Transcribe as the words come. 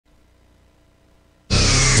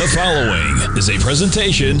The following is a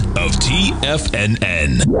presentation of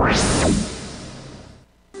TFNN.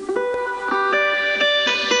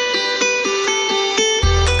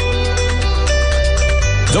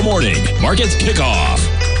 The Morning Market Kickoff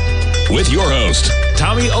with your host,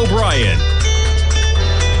 Tommy O'Brien.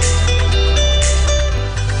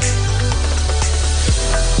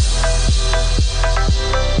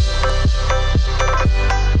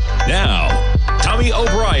 Now, Tommy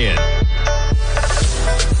O'Brien.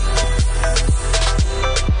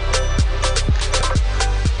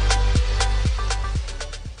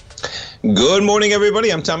 Good morning,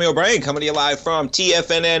 everybody. I'm Tommy O'Brien coming to you live from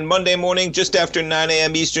TFNN Monday morning, just after 9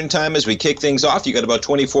 a.m. Eastern Time as we kick things off. You got about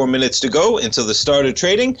 24 minutes to go until the start of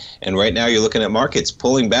trading. And right now you're looking at markets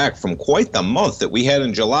pulling back from quite the month that we had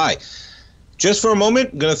in July. Just for a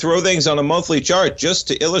moment, I'm going to throw things on a monthly chart just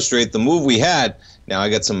to illustrate the move we had. Now, I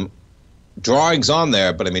got some drawings on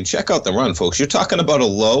there, but I mean, check out the run, folks. You're talking about a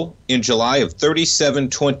low in July of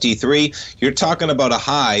 37.23. You're talking about a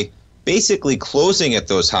high basically closing at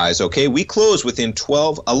those highs, okay? We closed within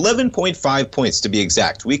 11.5 points to be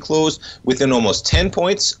exact. We closed within almost 10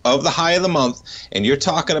 points of the high of the month, and you're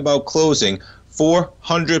talking about closing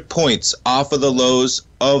 400 points off of the lows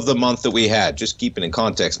of the month that we had. Just keep it in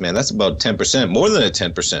context, man. That's about 10%, more than a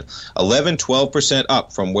 10%, 11, 12%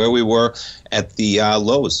 up from where we were at the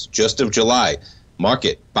lows just of July.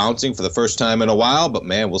 Market bouncing for the first time in a while, but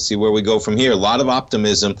man, we'll see where we go from here. A lot of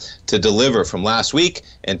optimism to deliver from last week,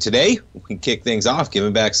 and today we can kick things off,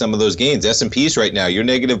 giving back some of those gains. S&P's right now, you're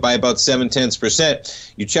negative by about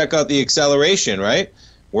 0.7%. You check out the acceleration, right?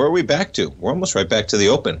 Where are we back to? We're almost right back to the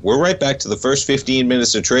open. We're right back to the first 15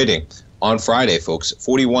 minutes of trading on Friday, folks.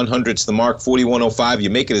 4,100's the mark, 4,105.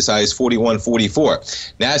 You make it as high as 4,144.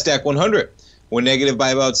 NASDAQ 100. We're negative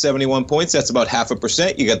by about 71 points. That's about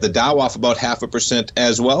 0.5%. You got the Dow off about 0.5%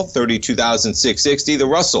 as well, 32,660. The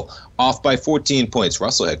Russell off by 14 points.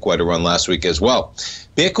 Russell had quite a run last week as well.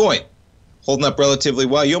 Bitcoin holding up relatively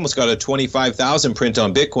well. You almost got a 25,000 print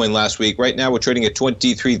on Bitcoin last week. Right now we're trading at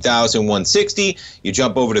 23,160. You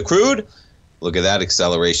jump over to crude. Look at that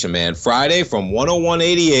acceleration, man. Friday from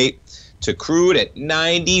 101.88 to crude at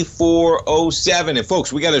 94.07. And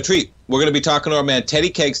folks, we got a treat. We're going to be talking to our man Teddy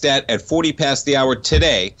Kegstad at 40 past the hour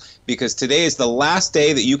today, because today is the last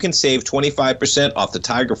day that you can save 25% off the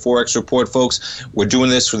Tiger Forex report, folks. We're doing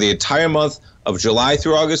this for the entire month of July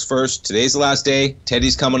through August 1st. Today's the last day.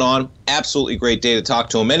 Teddy's coming on. Absolutely great day to talk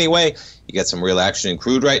to him anyway. You got some real action in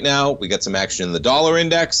crude right now. We got some action in the dollar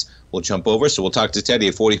index. We'll jump over, so we'll talk to Teddy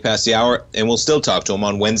at 40 past the hour, and we'll still talk to him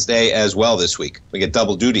on Wednesday as well this week. We get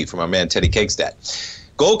double duty from our man Teddy Kegstad.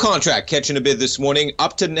 Gold contract catching a bid this morning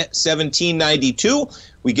up to 1792.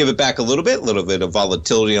 We give it back a little bit of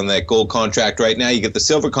volatility on that gold contract right now. You get the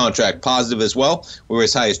silver contract positive as well. We're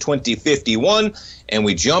as high as 2051, and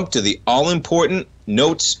we jump to the all-important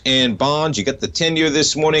notes and bonds. You got the 10-year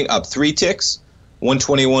this morning up 3 ticks.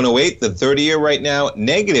 121.08, the 30-year right now,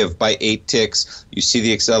 negative by 8 ticks. You see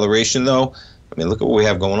the acceleration, though. I mean, look at what we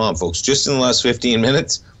have going on, folks. Just in the last 15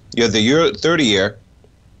 minutes, you have the 30-year,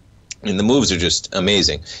 and the moves are just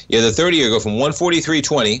amazing. You have the 30-year go from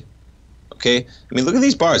 143.20, okay? I mean, look at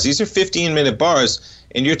these bars. These are 15-minute bars,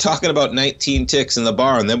 and you're talking about 19 ticks in the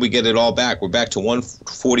bar, and then we get it all back. We're back to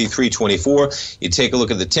 143.24. You take a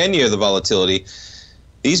look at the 10-year, the volatility.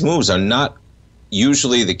 These moves are not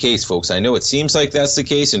usually the case, folks. I know it seems like that's the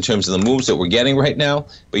case in terms of the moves that we're getting right now,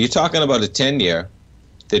 but you're talking about a 10-year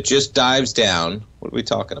that just dives down. What are we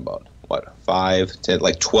talking about? What, 5, 10,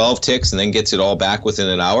 like 12 ticks and then gets it all back within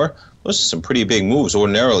an hour? Those are some pretty big moves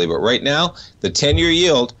ordinarily, but right now, the 10-year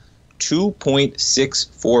yield,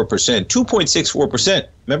 2.64%. 2.64%.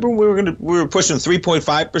 Remember we were pushing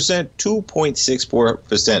 3.5%,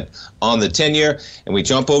 2.64% on the 10-year, and we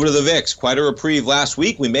jump over to the VIX. Quite a reprieve last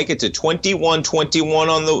week. We make it to 21.21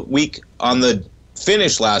 on the week, on the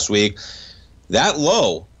finish last week. That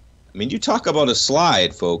low, I mean, you talk about a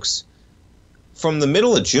slide, folks, from the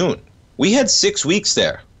middle of June. We had 6 weeks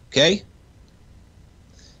there, okay?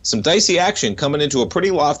 Some dicey action coming into a pretty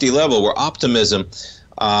lofty level where optimism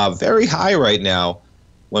very high right now,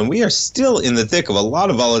 when we are still in the thick of a lot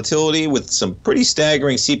of volatility with some pretty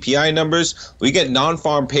staggering CPI numbers. We get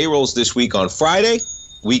non-farm payrolls this week on Friday.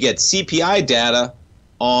 We get CPI data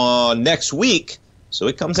on next week. So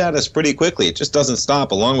it comes at us pretty quickly. It just doesn't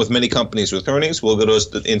stop, along with many companies with earnings. We'll go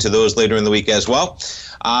into those later in the week as well.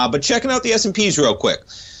 But checking out the S&Ps real quick.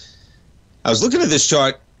 I was looking at this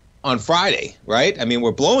chart on Friday, right? I mean,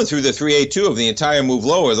 we're blowing through the 382 of the entire move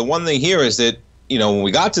lower. The one thing here is that, you know, when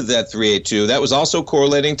we got to that 382, that was also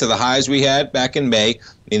correlating to the highs we had back in May.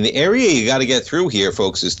 In the area you got to get through here,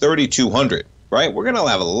 folks, is 3,200. right? We're going to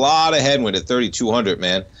have a lot of headwind at 3,200,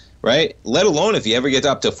 man, right? Let alone if you ever get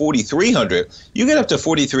up to 4,300. You get up to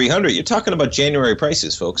 4,300, you're talking about January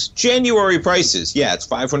prices, folks. January prices, yeah, it's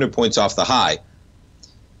 500 points off the high.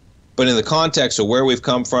 But in the context of where we've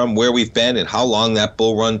come from, where we've been, and how long that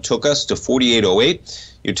bull run took us to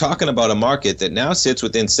 48.08, you're talking about a market that now sits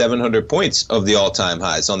within 700 points of the all-time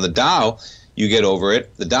highs. On the Dow, you get over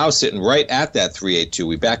it. The Dow's sitting right at that 382.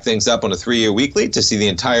 We back things up on a 3-year weekly to see the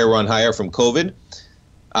entire run higher from COVID.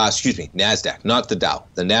 NASDAQ, not the Dow,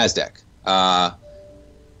 the NASDAQ.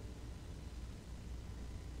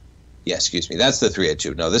 That's the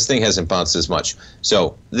 382. No, this thing hasn't bounced as much.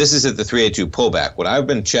 So this is at the 382 pullback. What I've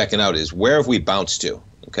been checking out is where have we bounced to,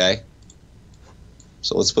 okay?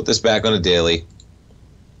 So let's put this back on a daily.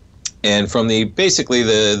 And from the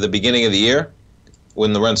beginning of the year,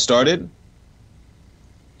 when the run started,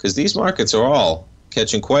 because these markets are all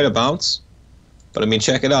catching quite a bounce. But I mean,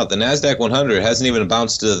 check it out. The NASDAQ 100 hasn't even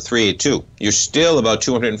bounced to the 382. You're still about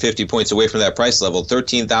 250 points away from that price level,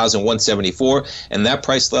 13,174. And that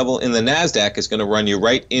price level in the NASDAQ is going to run you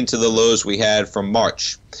right into the lows we had from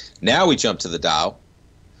March. Now we jump to the Dow.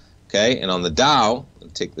 Okay, and on the Dow, I'll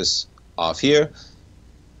take this off here.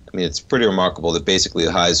 I mean, it's pretty remarkable that basically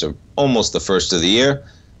the highs are almost the first of the year.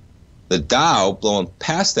 The Dow blowing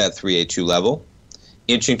past that 382 level,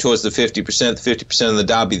 inching towards the 50%. The 50% of the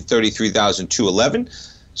Dow be 33,211.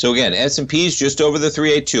 So again, S&P's just over the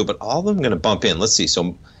 382, but all of them are going to bump in. Let's see.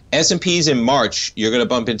 So S&P's in March, you're going to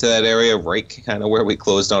bump into that area right kind of where we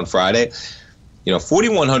closed on Friday.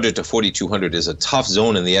 4,100 to 4,200 is a tough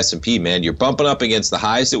zone in the S&P, man. You're bumping up against the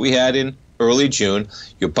highs that we had in early June.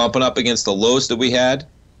 You're bumping up against the lows that we had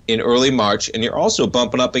in early March, and you're also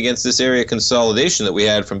bumping up against this area consolidation that we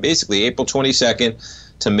had from basically April 22nd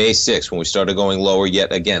to May 6th when we started going lower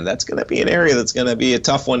yet again. That's going to be an area that's going to be a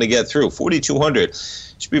tough one to get through. 4,200,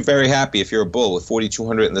 should be very happy if you're a bull with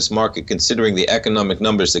 4,200 in this market, considering the economic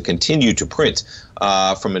numbers that continue to print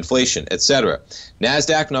from inflation, etc.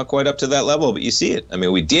 NASDAQ, not quite up to that level, but you see it. I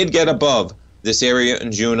mean, we did get above this area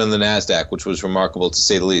in June on the NASDAQ, which was remarkable to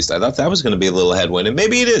say the least. I thought that was going to be a little headwind, and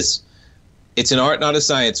maybe it is. It's an art, not a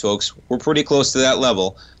science, folks. We're pretty close to that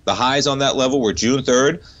level. The highs on that level were June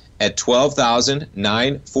 3rd at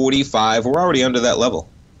 12,945. We're already under that level.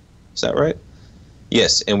 Is that right?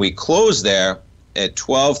 Yes, and we closed there at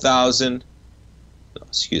 12,000.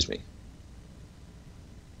 Excuse me.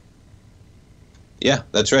 Yeah,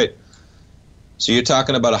 that's right. So you're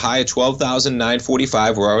talking about a high of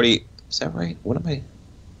 12,945. We're already, is that right? What am I?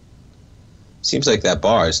 Seems like that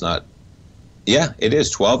bar is not. Yeah, it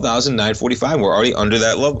is 12,945. We're already under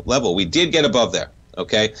that level. We did get above there,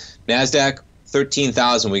 okay? NASDAQ,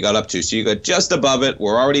 13,000 we got up to. So you got just above it.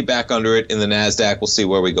 We're already back under it in the NASDAQ. We'll see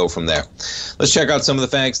where we go from there. Let's check out some of the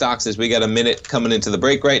FANG stocks as we got a minute coming into the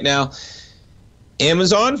break right now.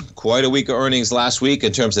 Amazon, quite a week of earnings last week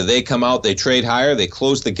in terms of they come out, they trade higher, they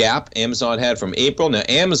closed the gap Amazon had from April. Now,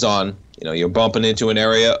 Amazon, you're bumping into an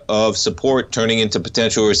area of support turning into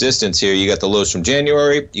potential resistance here. You got the lows from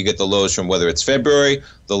January. You get the lows from whether it's February,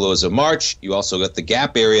 the lows of March. You also got the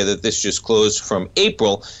gap area that this just closed from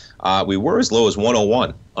April. We were as low as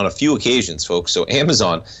 101 on a few occasions, folks. So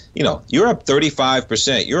Amazon, you're up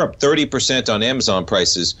 35%. You're up 30% on Amazon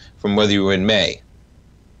prices from whether you were in May,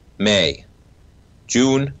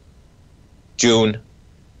 June,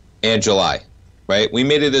 and July, right? We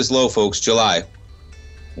made it as low, folks, July.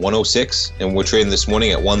 106, and we're trading this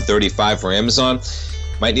morning at 135 for Amazon.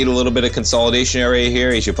 Might need a little bit of consolidation area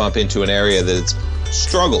here as you bump into an area that's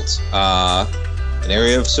struggled. An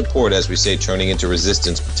area of support, as we say, turning into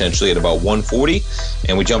resistance potentially at about 140.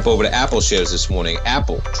 And we jump over to Apple shares this morning.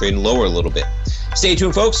 Apple trading lower a little bit. Stay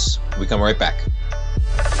tuned, folks. We come right back.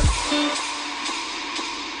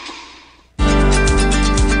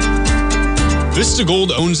 Vista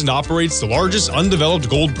Gold owns and operates the largest undeveloped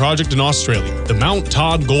gold project in Australia, the Mount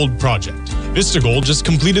Todd Gold Project. Vista Gold just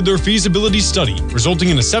completed their feasibility study, resulting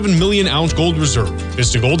in a 7 million ounce gold reserve.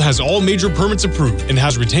 Vista Gold has all major permits approved and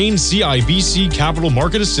has retained CIBC capital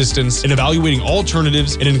market assistance in evaluating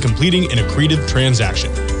alternatives and in completing an accretive transaction.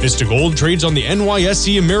 Vista Gold trades on the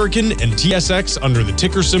NYSE American and TSX under the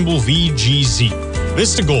ticker symbol VGZ.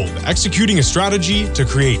 Vista Gold, executing a strategy to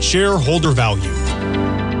create shareholder value.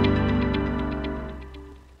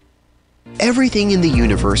 Everything in the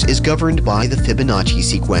universe is governed by the Fibonacci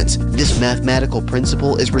sequence. This mathematical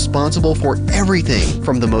principle is responsible for everything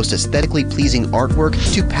from the most aesthetically pleasing artwork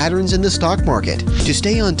to patterns in the stock market. To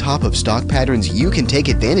stay on top of stock patterns you can take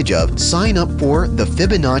advantage of, sign up for the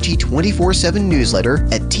Fibonacci 24/7 newsletter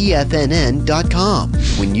at TFNN.com.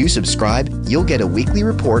 When you subscribe, you'll get a weekly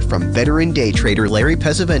report from veteran day trader Larry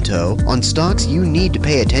Pesavento on stocks you need to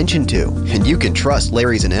pay attention to. And you can trust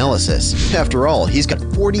Larry's analysis. After all, he's got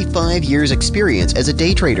 45 years experience as a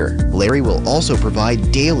day trader. Larry will also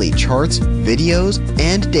provide daily charts, videos,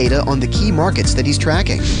 and data on the key markets that he's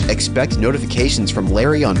tracking. Expect notifications from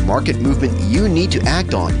Larry on market movement you need to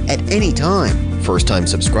act on at any time. First-time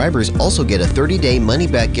subscribers also get a 30-day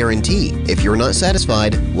money-back guarantee. If you're not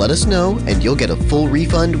satisfied, let us know and you'll get a full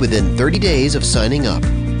refund within 30 days of signing up.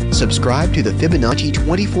 Subscribe to the Fibonacci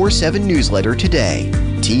 24/7 newsletter today.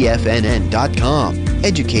 TFNN.com,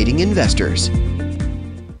 educating investors.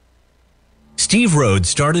 Steve Rhodes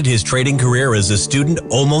started his trading career as a student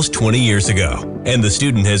almost 20 years ago, and the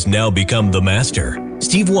student has now become the master.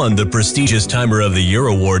 Steve won the prestigious Timer of the Year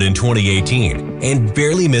award in 2018 and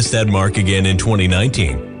barely missed that mark again in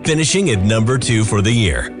 2019, finishing at number 2 for the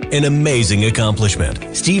year. An amazing accomplishment.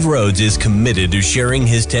 Steve Rhodes is committed to sharing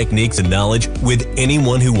his techniques and knowledge with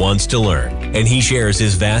anyone who wants to learn, and he shares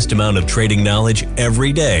his vast amount of trading knowledge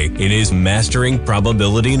every day in his Mastering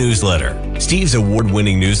Probability newsletter. Steve's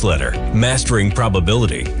award-winning newsletter, Mastering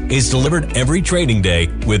Probability, is delivered every trading day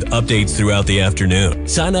with updates throughout the afternoon.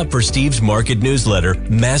 Sign up for Steve's market newsletter,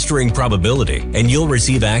 Mastering Probability, and you'll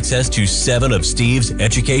receive access to 7 of Steve's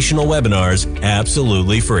educational webinars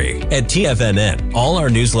absolutely free. At TFNN, all our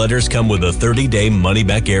newsletters come with a 30-day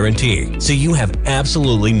money-back guarantee, so you have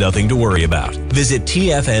absolutely nothing to worry about. Visit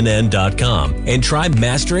TFNN.com and try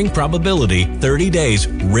Mastering Probability 30 days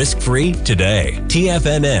risk-free today.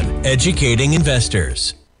 TFNN, educating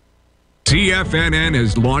investors. TFNN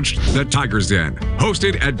has launched the Tiger's Den.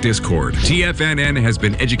 Hosted at Discord, TFNN has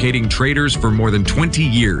been educating traders for more than 20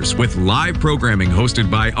 years with live programming hosted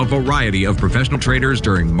by a variety of professional traders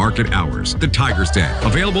during market hours. The Tiger's Den,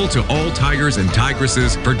 available to all tigers and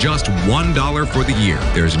tigresses for just $1 for the year.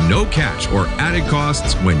 There's no catch or added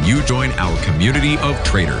costs when you join our community of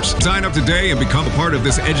traders. Sign up today and become a part of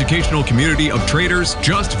this educational community of traders.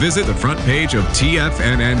 Just visit the front page of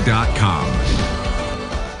TFNN.com.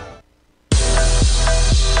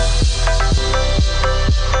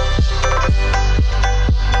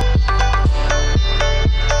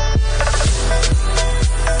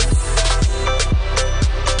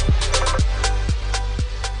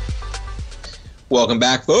 Welcome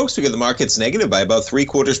back, folks. We got the markets negative by about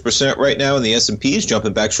 0.75% right now, and the S&P's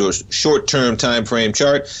jumping back to a short-term time frame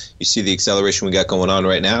chart. You see the acceleration we got going on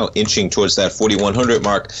right now, inching towards that 4,100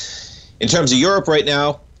 mark. In terms of Europe right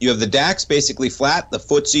now, you have the DAX basically flat, the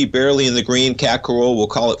FTSE barely in the green, CAC Carol will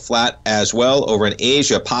call it flat as well. Over in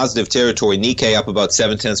Asia, positive territory, Nikkei up about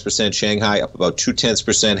 0.7%, Shanghai up about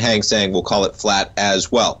 0.2%, Hang Seng will call it flat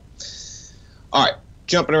as well. All right,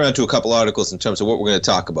 jumping around to a couple articles in terms of what we're going to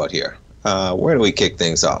talk about here. Where do we kick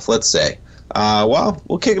things off? Let's say. Well,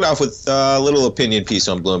 we'll kick it off with a little opinion piece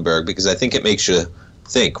on Bloomberg because I think it makes you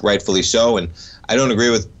think, rightfully so. And I don't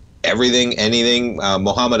agree with anything.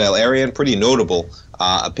 Mohammed Al-Arian, pretty notable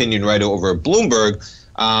opinion writer over at Bloomberg.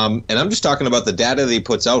 And I'm just talking about the data that he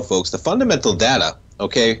puts out, folks, the fundamental data,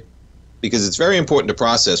 okay? Because it's very important to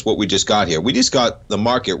process what we just got here. We just got the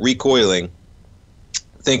market recoiling,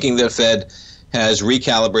 thinking the Fed has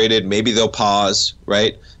recalibrated. Maybe they'll pause,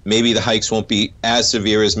 right? Maybe the hikes won't be as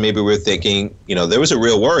severe as maybe we're thinking. You know, there was a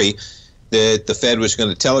real worry that the Fed was going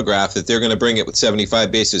to telegraph that they're going to bring it with 75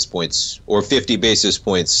 basis points or 50 basis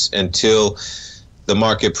points until the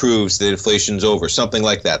market proves that inflation's over, something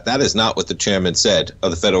like that. That is not what the chairman said of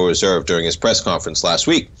the Federal Reserve during his press conference last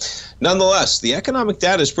week. Nonetheless, the economic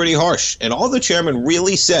data is pretty harsh, and all the chairman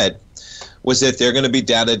really said was that they're going to be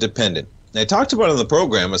data dependent. And I talked about it on the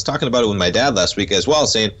program. I was talking about it with my dad last week as well,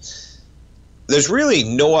 saying there's really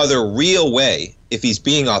no other real way, if he's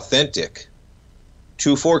being authentic,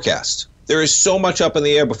 to forecast. There is so much up in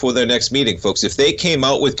the air before their next meeting, folks. If they came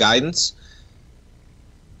out with guidance,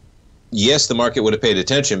 yes, the market would have paid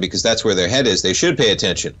attention because that's where their head is. They should pay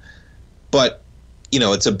attention. But, you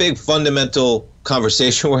know, it's a big fundamental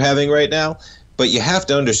conversation we're having right now. But you have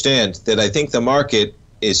to understand that I think the market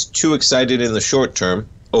is too excited in the short term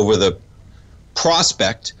over the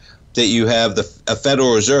prospect that you have a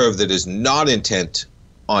Federal Reserve that is not intent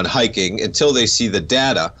on hiking until they see the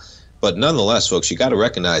data. But nonetheless, folks, you got to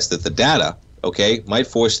recognize that the data, okay, might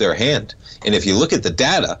force their hand. And if you look at the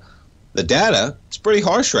data, it's pretty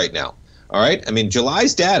harsh right now. All right? I mean,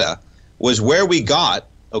 July's data was where we got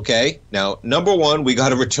okay? Now, number one, we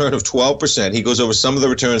got a return of 12%. He goes over some of the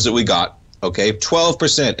returns that we got, okay?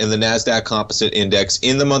 12% in the NASDAQ Composite Index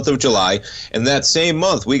in the month of July. And that same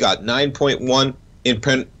month, we got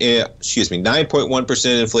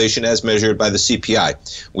 9.1% inflation as measured by the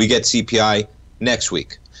CPI. We get CPI next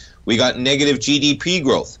week. We got negative GDP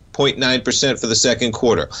growth, 0.9% for the second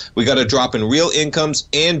quarter. We got a drop in real incomes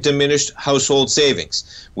and diminished household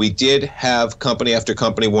savings. We did have company after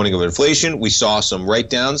company warning of inflation. We saw some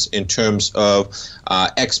write-downs in terms of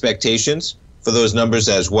expectations for those numbers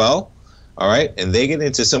as well. All right, and they get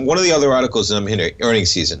into one of the other articles in here,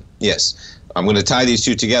 earnings season. Yes, I'm going to tie these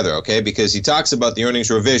two together, okay, because he talks about the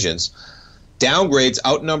earnings revisions. Downgrades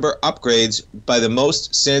outnumber upgrades by the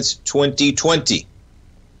most since 2020.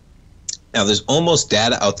 Now, there's almost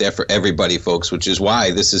data out there for everybody, folks, which is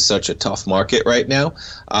why this is such a tough market right now.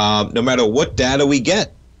 No matter what data we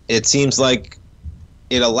get, it seems like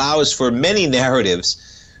it allows for many narratives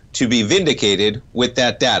to be vindicated with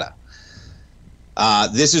that data.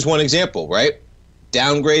 This is one example, right?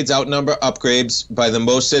 Downgrades outnumber upgrades by the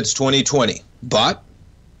most since 2020. But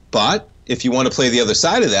if you want to play the other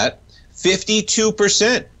side of that,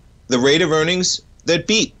 52%, the rate of earnings that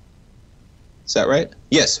beat. Is that right?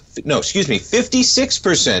 Yes. No, excuse me.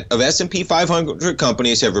 56% of S&P 500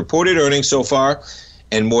 companies have reported earnings so far,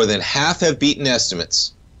 and more than half have beaten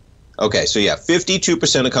estimates. Okay, so yeah,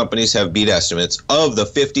 52% of companies have beat estimates of the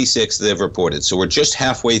 56 they've reported. So we're just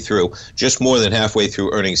halfway through, just more than halfway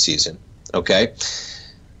through earnings season. Okay?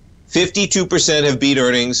 52% have beat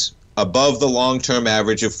earnings above the long-term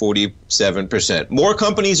average of 47%. More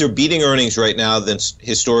companies are beating earnings right now than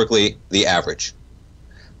historically the average.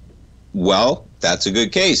 Well, that's a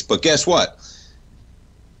good case. But guess what?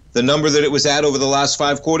 The number that it was at over the last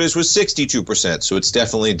 5 quarters was 62%, so it's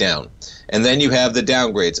definitely down. And then you have the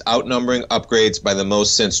downgrades, outnumbering upgrades by the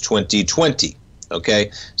most since 2020.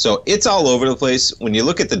 Okay? So it's all over the place. When you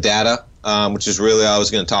look at the data, which is really all I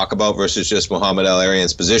was going to talk about versus just Mohamed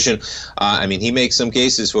El-Erian's position, I mean, he makes some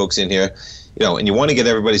cases, folks, in here, you know, and you want to get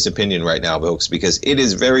everybody's opinion right now, folks, because it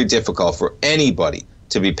is very difficult for anybody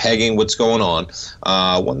to be pegging what's going on.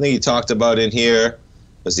 One thing he talked about in here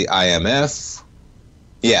was the IMF.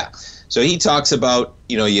 Yeah, so he talks about,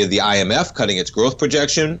 you know, you have the IMF cutting its growth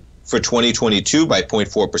projection for 2022 by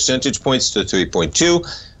 0.4 percentage points to 3.2,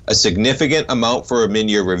 a significant amount for a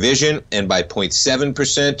mid-year revision, and by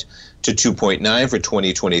 0.7% to 2.9 for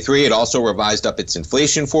 2023. It also revised up its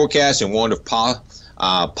inflation forecast and warned of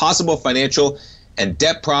possible financial and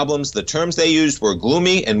debt problems. The terms they used were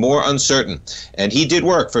gloomy and more uncertain. And he did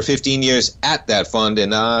work for 15 years at that fund,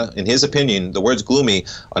 and in his opinion, the words gloomy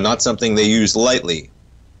are not something they use lightly.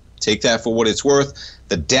 Take that for what it's worth.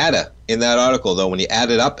 The data in that article, though, when you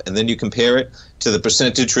add it up and then you compare it to the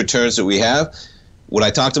percentage returns that we have, what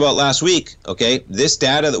I talked about last week, okay, this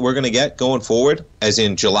data that we're going to get going forward, as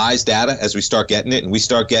in July's data, as we start getting it, and we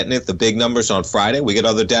start getting it, the big numbers on Friday, we get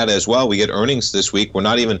other data as well. We get earnings this week. We're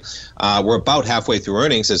not even, we're about halfway through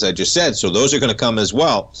earnings, as I just said, so those are going to come as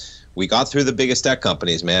well. We got through the biggest tech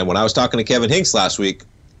companies, man. When I was talking to Kevin Hincks last week,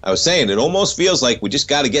 I was saying it almost feels like we just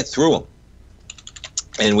got to get through them.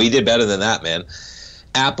 And we did better than that, man.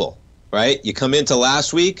 Apple, right? You come into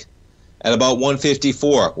last week at about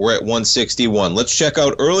 154. We're at 161. Let's check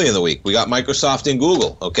out early in the week. We got Microsoft and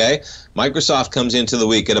Google, okay? Microsoft comes into the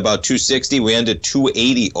week at about 260. We end at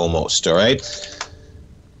 280 almost, all right?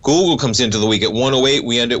 Google comes into the week at 108.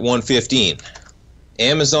 We end at 115.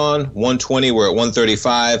 Amazon, 120. We're at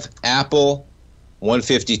 135. Apple,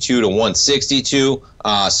 152 to 162.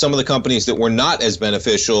 Some of the companies that were not as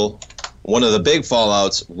beneficial, one of the big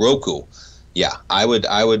fallouts, Roku. Yeah, I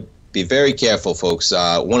would be very careful, folks.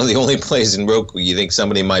 One of the only plays in Roku, you think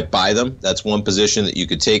somebody might buy them. That's one position that you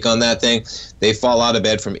could take on that thing. They fall out of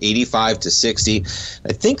bed from 85 to 60.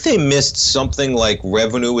 I think they missed something like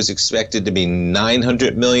revenue was expected to be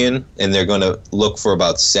 900 million, and they're going to look for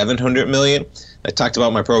about 700 million. I talked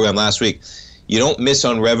about my program last week. You don't miss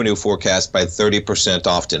on revenue forecast by 30%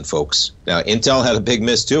 often, folks. Now, Intel had a big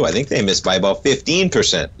miss, too. I think they missed by about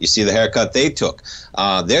 15%. You see the haircut they took.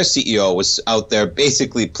 Their CEO was out there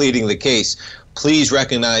basically pleading the case. Please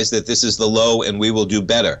recognize that this is the low and we will do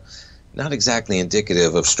better. Not exactly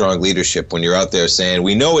indicative of strong leadership when you're out there saying,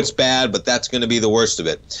 we know it's bad, but that's going to be the worst of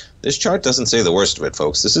it. This chart doesn't say the worst of it,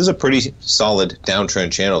 folks. This is a pretty solid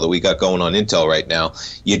downtrend channel that we got going on Intel right now.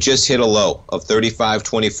 You just hit a low of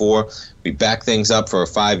 35.24. We back things up for a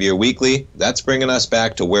 5-year weekly. That's bringing us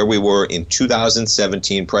back to where we were in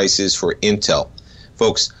 2017 prices for Intel.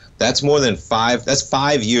 Folks, that's more than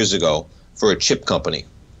 5 years ago for a chip company.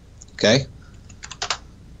 Okay?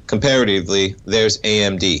 Comparatively, there's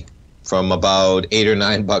AMD from about $8 or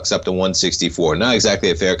 $9 up to $164. Not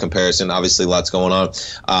exactly a fair comparison. Obviously, lots going on.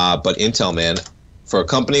 But Intel, man, for a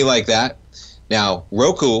company like that, now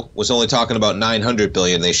Roku was only talking about $900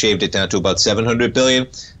 billion. They shaved it down to about $700 billion.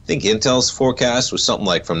 I think Intel's forecast was something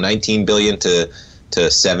like from $19 billion to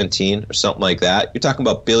 17 or something like that. You're talking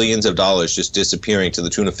about billions of dollars just disappearing to the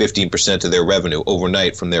tune of 15% of their revenue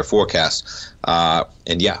overnight from their forecast.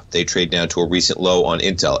 And yeah, they trade down to a recent low on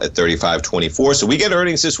Intel at 35.24. So we get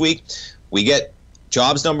earnings this week. We get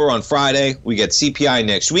jobs number on Friday. We get CPI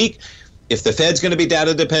next week. If the Fed's going to be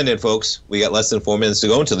data dependent, folks, we got less than 4 minutes to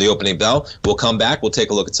go until the opening bell. We'll come back. We'll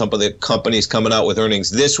take a look at some of the companies coming out with earnings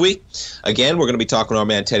this week. Again, we're going to be talking to our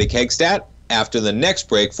man Teddy Kegstad. After the next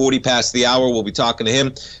break, 40 past the hour, we'll be talking to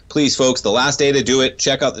him. Please, folks, the last day to do it,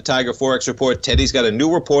 check out the Tiger Forex report. Teddy's got a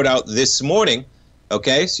new report out this morning.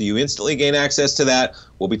 Okay, so you instantly gain access to that.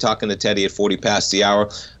 We'll be talking to Teddy at 40 past the hour.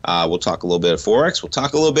 We'll talk a little bit of Forex. We'll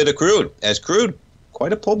talk a little bit of crude. As crude,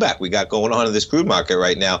 quite a pullback we got going on in this crude market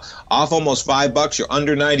right now. Off almost $5. You're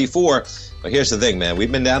under 94. But here's the thing, man.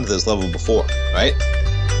 We've been down to this level before, right?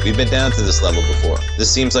 We've been down to this level before. This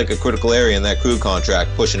seems like a critical area in that crude contract,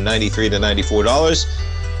 pushing $93 to $94.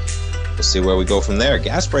 We'll see where we go from there.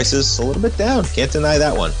 Gas prices a little bit down. Can't deny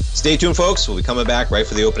that one. Stay tuned, folks. We'll be coming back right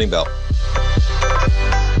for the opening bell.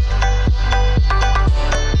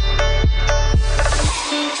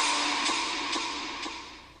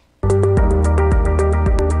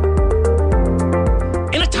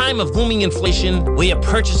 Of booming inflation, where your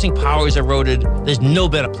purchasing power is eroded, there's no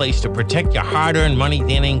better place to protect your hard-earned money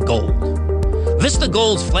than in gold. Vista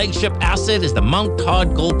Gold's flagship asset is the Mount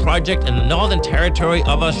Todd Gold Project in the Northern Territory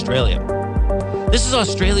of Australia. This is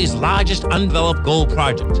Australia's largest undeveloped gold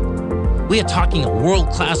project. We are talking a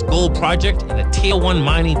world-class gold project in a Tier 1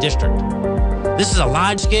 mining district. This is a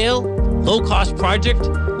large-scale, low-cost project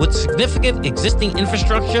with significant existing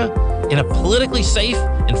infrastructure in a politically safe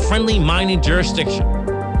and friendly mining jurisdiction.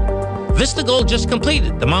 Vista Gold just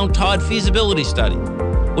completed the Mount Todd feasibility study,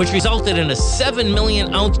 which resulted in a 7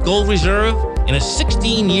 million ounce gold reserve and a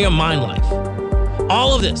 16-year mine life.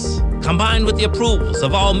 All of this, combined with the approvals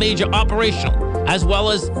of all major operational as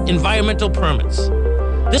well as environmental permits.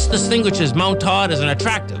 This distinguishes Mount Todd as an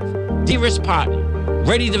attractive, de-risk partner,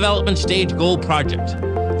 ready development stage gold project.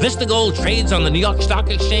 Vista Gold trades on the New York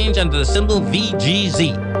Stock Exchange under the symbol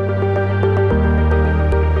VGZ.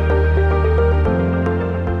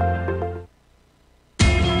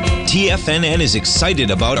 TFNN is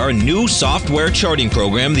excited about our new software charting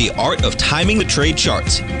program, The Art of Timing the Trade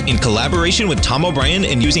Charts. In collaboration with Tom O'Brien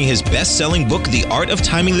and using his best-selling book, The Art of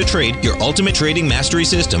Timing the Trade, Your Ultimate Trading Mastery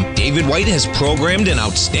System, David White has programmed an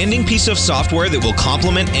outstanding piece of software that will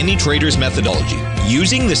complement any trader's methodology.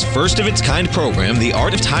 Using this first-of-its-kind program, The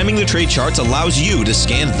Art of Timing the Trade Charts allows you to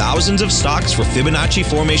scan thousands of stocks for Fibonacci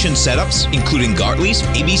formation setups, including Gartleys,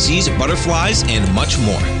 ABCs, butterflies, and much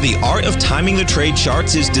more. The Art of Timing the Trade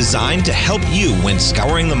Charts is designed to help you when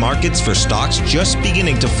scouring the markets for stocks just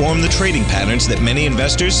beginning to form the trading patterns that many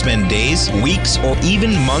investors spend days, weeks, or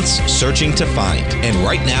even months searching to find. And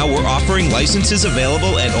right now, we're offering licenses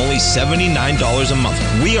available at only $79 a month.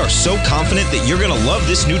 We are so confident that you're going to love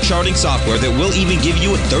this new charting software that will even give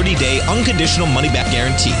you a 30-day unconditional money-back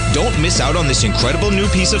guarantee. Don't miss out on this incredible new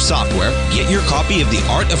piece of software. Get your copy of The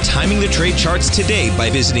Art of Timing the Trade Charts today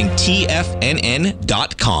by visiting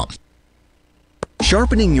TFNN.com.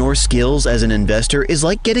 Sharpening your skills as an investor is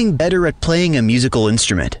like getting better at playing a musical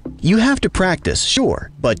instrument. You have to practice,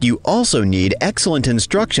 sure, but you also need excellent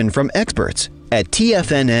instruction from experts. At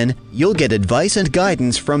TFNN, you'll get advice and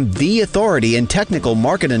guidance from the authority in technical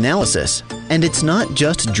market analysis. And it's not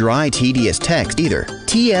just dry, tedious text either.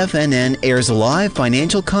 TFNN airs live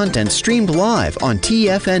financial content streamed live on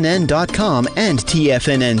TFNN.com and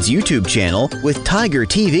TFNN's YouTube channel with Tiger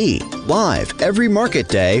TV, live every market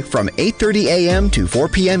day from 8:30 a.m. to 4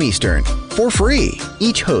 p.m. Eastern, for free.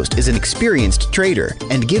 Each host is an experienced trader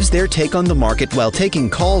and gives their take on the market while taking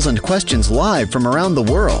calls and questions live from around the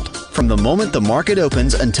world. From the moment the market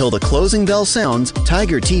opens until the closing bell sounds,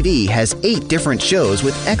 Tiger TV has 8 different shows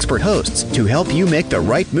with expert hosts to help you make the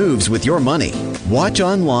right moves with your money. Watch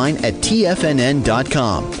online at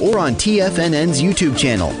TFNN.com or on TFNN's YouTube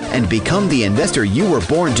channel and become the investor you were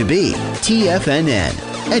born to be.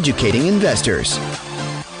 TFNN, educating investors.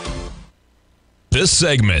 This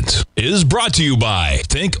segment is brought to you by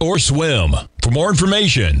Thinkorswim. For more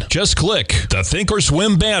information, just click the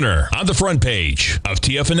Thinkorswim banner on the front page of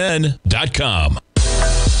TFNN.com.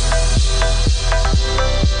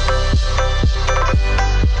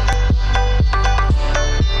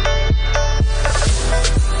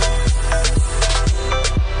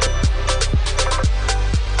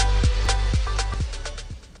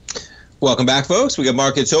 Welcome back, folks. We got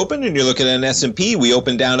markets open, and you're looking at an S&P. We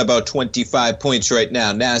opened down about 25 points right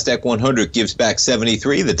now. NASDAQ 100 gives back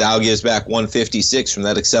 73. The Dow gives back 156 from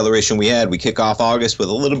that acceleration we had. We kick off August with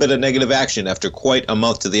a little bit of negative action after quite a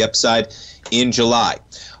month to the upside in July.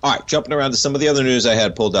 All right, jumping around to some of the other news I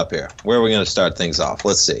had pulled up here. Where are we going to start things off?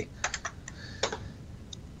 Let's see.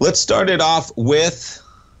 Let's start it off with,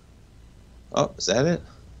 oh, is that it?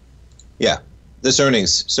 Yeah, this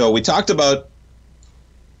earnings. So we talked about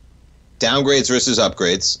downgrades versus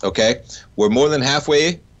upgrades, okay? We're more than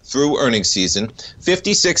halfway through earnings season.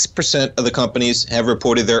 56% of the companies have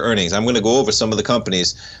reported their earnings. I'm going to go over some of the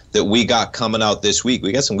companies that we got coming out this week.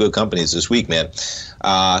 We got some good companies this week, man.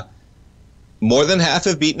 More than half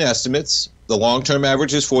have beaten estimates. The long-term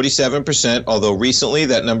average is 47%, although recently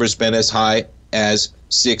that number's been as high as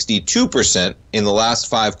 62% in the last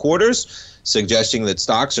 5 quarters, suggesting that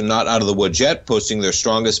stocks are not out of the woods yet, posting their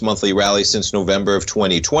strongest monthly rally since November of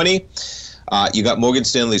 2020. You got Morgan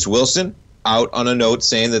Stanley's Wilson out on a note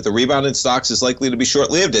saying that the rebound in stocks is likely to be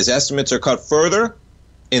short-lived as estimates are cut further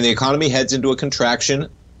and the economy heads into a contraction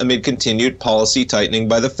amid continued policy tightening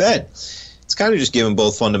by the Fed. It's kind of just giving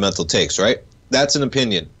both fundamental takes, right? That's an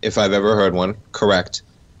opinion, if I've ever heard one. Correct.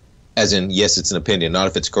 As in, yes, it's an opinion, not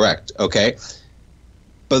if it's correct, okay?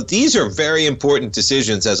 But these are very important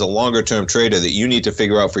decisions as a longer-term trader that you need to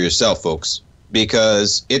figure out for yourself, folks,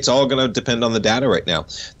 because it's all going to depend on the data right now.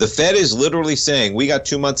 The Fed is literally saying, we got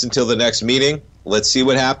 2 months until the next meeting. Let's see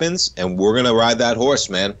what happens, and we're going to ride that horse,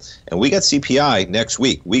 man. And we got CPI next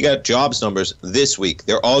week. We got jobs numbers this week.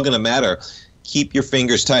 They're all going to matter. Keep your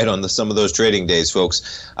fingers tight on some of those trading days,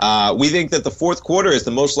 folks. We think that the fourth quarter is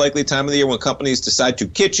the most likely time of the year when companies decide to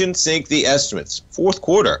kitchen sink the estimates. Fourth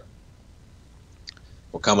quarter.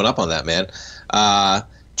 We're coming up on that, man.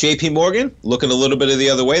 JP Morgan, looking a little bit of the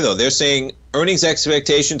other way, though. They're saying earnings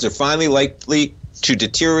expectations are finally likely to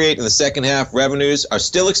deteriorate in the second half. Revenues are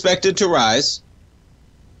still expected to rise,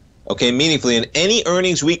 okay, meaningfully, and any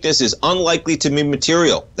earnings weakness is unlikely to be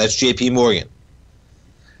material. That's JP Morgan.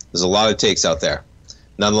 There's a lot of takes out there,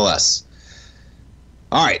 nonetheless.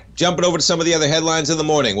 All right, jumping over to some of the other headlines of the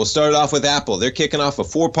morning. We'll start it off with Apple. They're kicking off a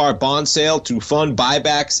 4-part bond sale to fund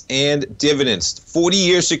buybacks and dividends.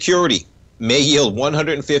 40-year security may yield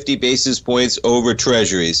 150 basis points over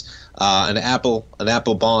treasuries. An Apple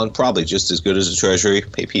bond, probably just as good as a treasury.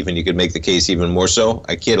 Maybe even you could make the case even more so.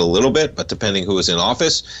 I kid a little bit, but depending who is in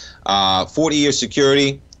office. 40-year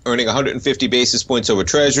security, earning 150 basis points over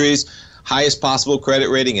treasuries. Highest possible credit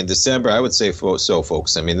rating in December. I would say so,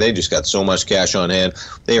 folks. I mean, they just got so much cash on hand.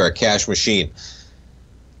 They are a cash machine.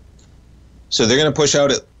 So they're going to push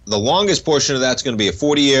out the longest portion of that's going to be a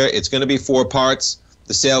 40-year. It's going to be 4 parts.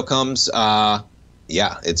 The sale comes,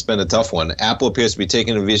 it's been a tough one. Apple appears to be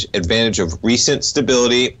taking advantage of recent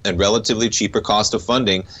stability and relatively cheaper cost of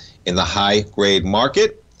funding in the high-grade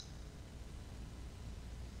market.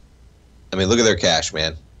 I mean, look at their cash,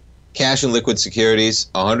 man. Cash and liquid securities,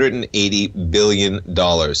 $180 billion.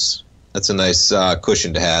 That's a nice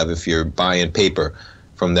cushion to have if you're buying paper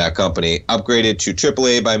from that company. Upgraded to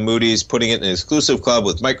AAA by Moody's, putting it in an exclusive club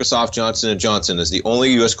with Microsoft, Johnson & Johnson as the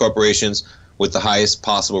only U.S. corporations with the highest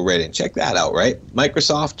possible rating. Check that out, right?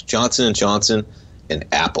 Microsoft, Johnson & Johnson, and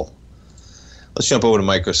Apple. Let's jump over to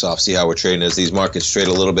Microsoft, see how we're trading as these markets trade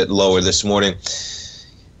a little bit lower this morning.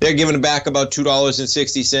 They're giving it back about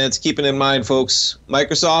 $2.60. Keeping in mind, folks,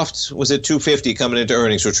 Microsoft was at $2.50 coming into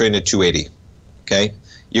earnings. We're trading at $2.80. Okay?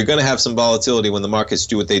 You're going to have some volatility when the markets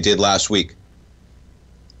do what they did last week.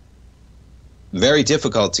 Very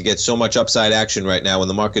difficult to get so much upside action right now when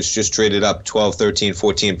the market's just traded up 12, 13,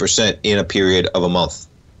 14% in a period of a month.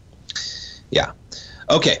 Yeah.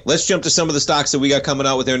 Okay, let's jump to some of the stocks that we got coming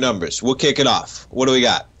out with their numbers. We'll kick it off. What do we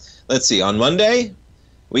got? Let's see. On Monday,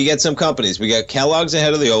 we get some companies. We got Kellogg's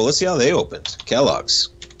ahead of the let's see how they opened. Kellogg's.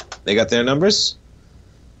 They got their numbers?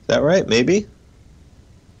 Is that right? Maybe?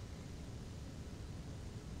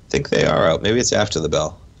 I think they are out. Maybe it's after the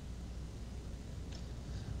bell.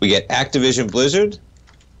 We get Activision Blizzard.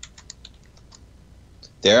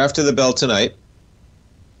 They're after the bell tonight.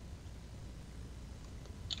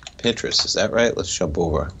 Pinterest, is that right? Let's jump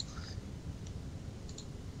over.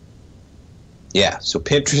 Yeah, so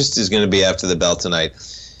Pinterest is going to be after the bell tonight.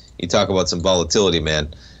 You talk about some volatility,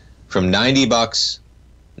 man. From $90,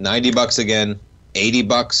 $90 again,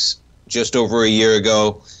 $80 just over a year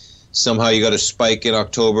ago. Somehow you got a spike in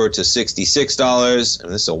October to $66.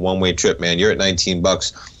 And this is a one-way trip, man. You're at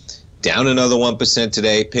 $19. Down another 1%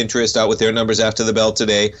 today. Pinterest out with their numbers after the bell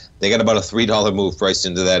today. They got about a $3 move priced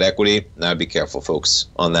into that equity. Now be careful, folks,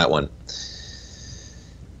 on that one.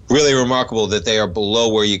 Really remarkable that they are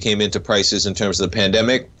below where you came into prices in terms of the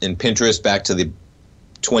pandemic. And Pinterest back to the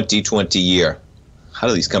 2020 year. How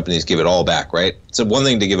do these companies give it all back, right? It's one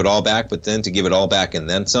thing to give it all back, but then to give it all back and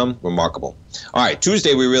then some, remarkable. All right,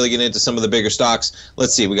 Tuesday we really get into some of the bigger stocks.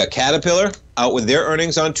 Let's see, we got Caterpillar out with their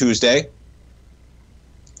earnings on Tuesday.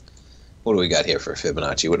 What do we got here for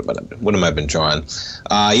Fibonacci? What am I been drawing?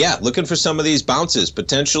 Yeah, looking for some of these bounces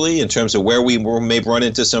potentially in terms of where we may run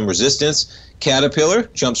into some resistance. Caterpillar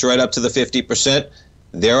jumps right up to the 50%.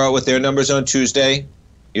 They're out with their numbers on Tuesday.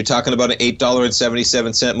 You're talking about an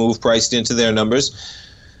 $8.77 move priced into their numbers.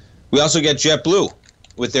 We also get JetBlue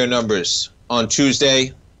with their numbers on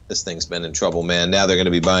Tuesday. This thing's been in trouble, man. Now they're going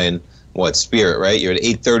to be buying, Spirit, right? You're at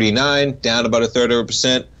 $8.39, down about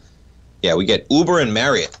 1/3%. Yeah, we get Uber and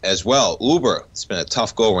Marriott as well. Uber, it's been a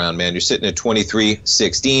tough go-around, man. You're sitting at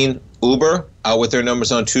 $23.16. Uber out with their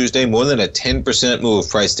numbers on Tuesday. More than a 10% move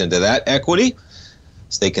priced into that equity.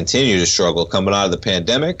 So they continue to struggle coming out of the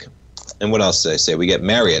pandemic. And what else did I say? We get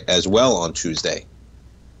Marriott as well on Tuesday.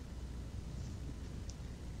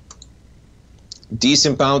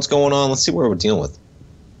 Decent bounce going on. Let's see where we're dealing with.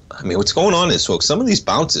 I mean, what's going on is, folks, some of these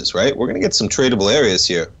bounces, right? We're going to get some tradable areas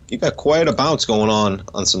here. You got quite a bounce going on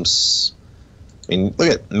some. I mean,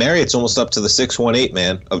 look at Marriott's almost up to the 618,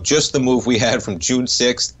 man, of just the move we had from June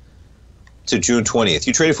 6th to June 20th.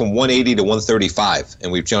 You traded from 180 to 135,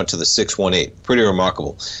 and we've jumped to the 618. Pretty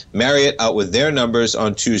remarkable. Marriott out with their numbers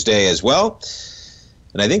on Tuesday as well.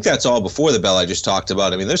 And I think that's all before the bell I just talked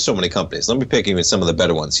about. I mean, there's so many companies. Let me pick even some of the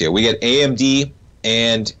better ones here. We get AMD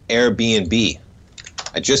and Airbnb.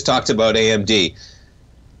 I just talked about AMD. I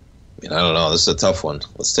mean, I don't know. This is a tough one.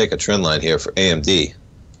 Let's take a trend line here for AMD.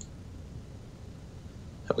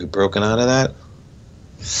 Have we broken out of that?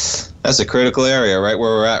 That's a critical area right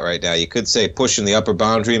where we're at right now. You could say pushing the upper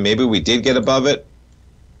boundary. Maybe we did get above it.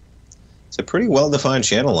 It's a pretty well-defined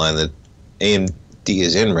channel line that AMD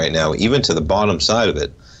is in right now, even to the bottom side of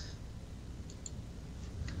it.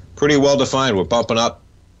 Pretty well-defined. We're bumping up.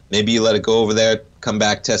 Maybe you let it go over there, come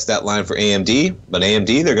back, test that line for AMD. But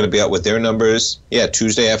AMD, they're going to be out with their numbers,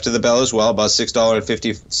 Tuesday after the bell as well, about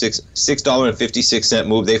 $6.56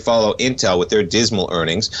 move. They follow Intel with their dismal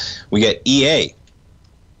earnings. We get EA,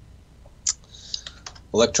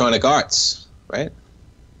 Electronic Arts, right?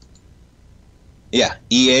 Yeah,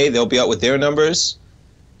 EA, they'll be out with their numbers.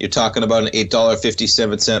 You're talking about an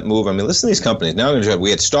 $8.57 move. I mean, listen to these companies. Now we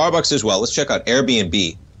had Starbucks as well. Let's check out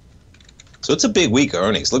Airbnb. So it's a big week of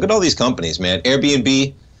earnings. Look at all these companies, man.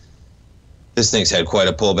 Airbnb, this thing's had quite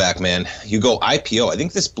a pullback, man. You go IPO. I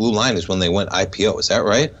think this blue line is when they went IPO. Is that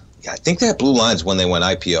right? Yeah, I think that blue line is when they went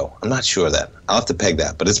IPO. I'm not sure of that. I'll have to peg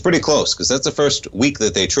that. But it's pretty close because that's the first week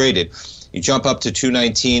that they traded. You jump up to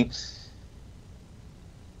 219.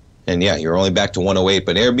 And yeah, you're only back to 108.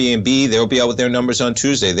 But Airbnb, they'll be out with their numbers on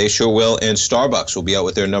Tuesday. They sure will. And Starbucks will be out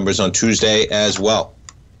with their numbers on Tuesday as well.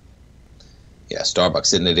 Yeah, Starbucks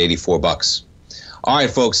sitting at $84. All right,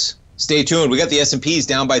 folks, stay tuned. We got the S&Ps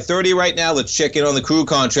down by 30 right now. Let's check in on the crude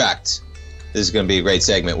contract. This is going to be a great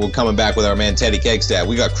segment. We're coming back with our man Teddy Kegstad.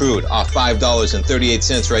 We got crude off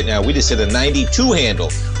 $5.38 right now. We just hit a 92 handle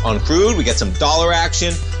on crude. We got some dollar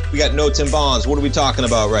action. We got notes and bonds. What are we talking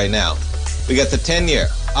about right now? We got the 10-year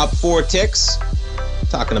up 4 ticks.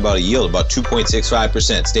 Talking about a yield about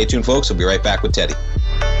 2.65%. Stay tuned, folks. We'll be right back with Teddy.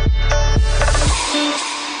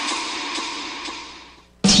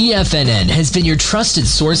 TFNN has been your trusted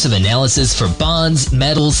source of analysis for bonds,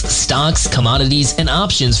 metals, stocks, commodities, and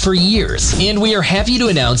options for years. And we are happy to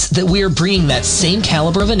announce that we are bringing that same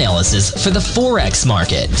caliber of analysis for the Forex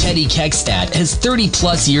market. Teddy Kegstad has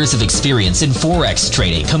 30-plus years of experience in Forex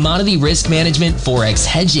trading, commodity risk management, Forex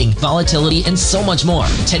hedging, volatility, and so much more.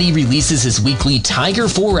 Teddy releases his weekly Tiger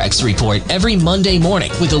Forex report every Monday morning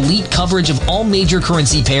with elite coverage of all major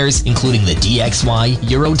currency pairs, including the DXY,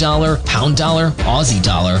 Eurodollar, Pound Dollar, Aussie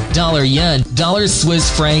Dollar, Dollar Yen, Dollar Swiss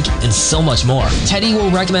Franc, and so much more. Teddy will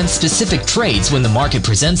recommend specific trades when the market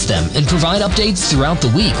presents them and provide updates throughout the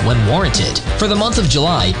week when warranted. For the month of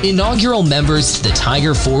July, inaugural members to the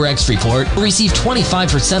Tiger Forex Report will receive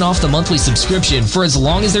 25% off the monthly subscription for as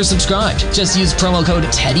long as they're subscribed. Just use promo code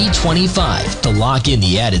TEDDY25 to lock in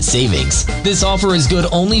the added savings. This offer is good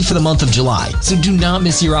only for the month of July, so do not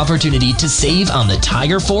miss your opportunity to save on the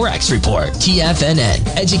Tiger Forex Report.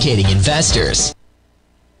 TFNN, educating investors.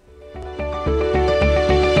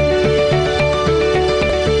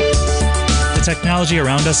 The technology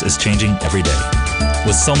around us is changing every day.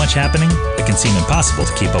 With so much happening, it can seem impossible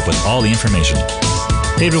to keep up with all the information.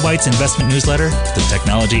 David White's investment newsletter, The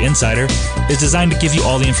Technology Insider, is designed to give you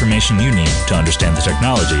all the information you need to understand the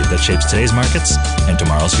technology that shapes today's markets and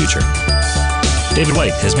tomorrow's future. David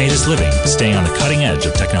White has made his living staying on the cutting edge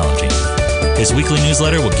of technology. His weekly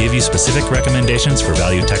newsletter will give you specific recommendations for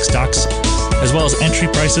value tech stocks, as well as entry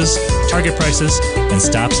prices, target prices, and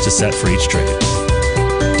stops to set for each trade.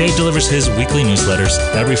 Dave delivers his weekly newsletters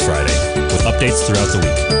every Friday with updates throughout the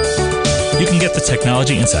week. You can get the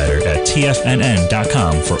Technology Insider at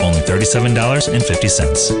TFNN.com for only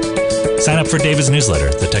 $37.50. Sign up for David's newsletter,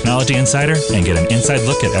 The Technology Insider, and get an inside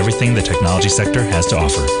look at everything the technology sector has to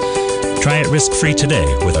offer. Try it risk-free today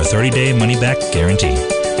with our 30-day money-back guarantee.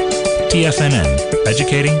 TFNN,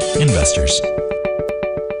 educating investors.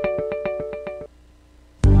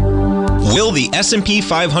 Will the S&P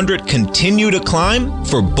 500 continue to climb?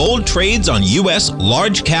 For bold trades on U.S.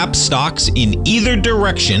 large-cap stocks in either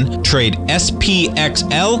direction, trade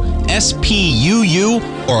SPXL, SPUU,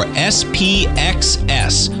 or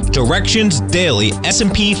SPXS. Directions Daily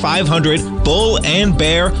S&P 500 Bull and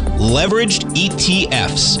Bear Leveraged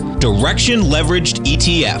ETFs. Direction Leveraged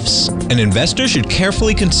ETFs. An investor should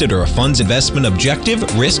carefully consider a fund's investment objective,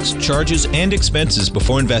 risks, charges, and expenses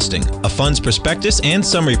before investing. A fund's prospectus and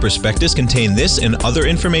summary prospectus contain this and other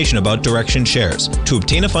information about Direction shares. To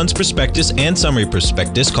obtain a fund's prospectus and summary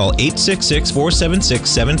prospectus, call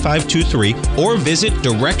 866-476-7523 or visit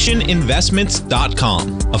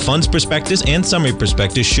directioninvestments.com. A fund's prospectus and summary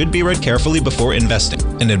prospectus should be read carefully before investing.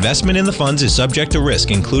 An investment in the funds is subject to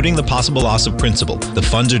risk, including the possible loss of principal. The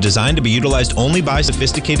funds are designed to be utilized only by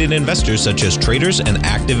sophisticated investors such as traders and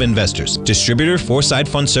active investors. Distributor Foreside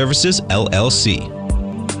Fund Services, LLC.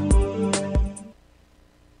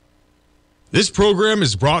 This program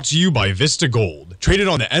is brought to you by Vista Gold, traded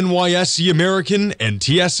on the NYSE American and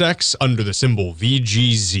TSX under the symbol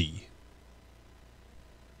VGZ.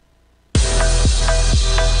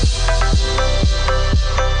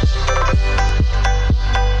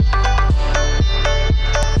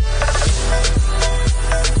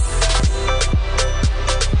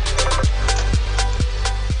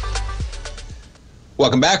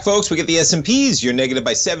 Welcome back, folks. We get the S&Ps. You're negative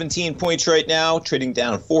by 17 points right now, trading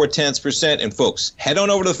down 0.4%. And, folks, head on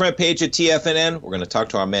over to the front page at TFNN. We're going to talk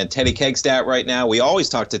to our man Teddy Kegstat right now. We always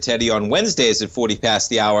talk to Teddy on Wednesdays at 40 past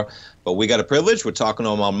the hour, but we got a privilege. We're talking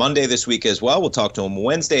to him on Monday this week as well. We'll talk to him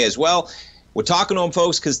Wednesday as well. We're talking to him,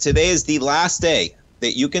 folks, because today is the last day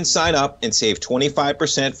that you can sign up and save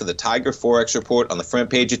 25% for the Tiger Forex report on the front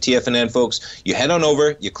page of TFNN, folks. You head on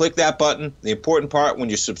over, you click that button. The important part, when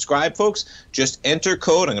you subscribe, folks, just enter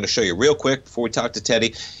code. I'm going to show you real quick before we talk to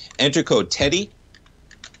Teddy. Enter code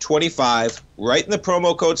Teddy25 right in the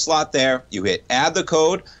promo code slot there. You hit add the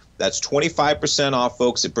code. That's 25% off,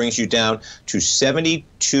 folks. It brings you down to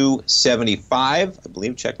 $72.75. I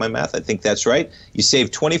believe, check my math. I think that's right. You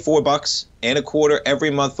save $24.25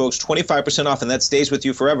 every month, folks. 25% off, and that stays with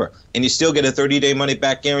you forever. And you still get a 30-day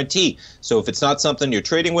money-back guarantee. So if it's not something you're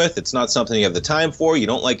trading with, it's not something you have the time for, you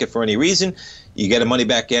don't like it for any reason, you get a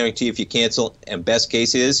money-back guarantee if you cancel. And best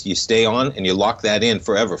case is you stay on and you lock that in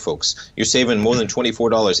forever, folks. You're saving more than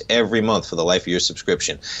 $24 every month for the life of your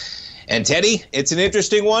subscription. And, Teddy, it's an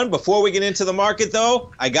interesting one. Before we get into the market,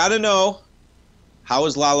 though, I got to know, how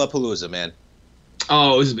was Lollapalooza, man?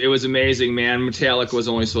 Oh, it was amazing, man. Metallica was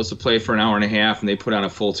only supposed to play for an hour and a half, and they put on a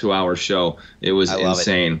full 2-hour show. It was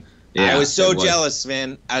insane. Yeah, I was so jealous,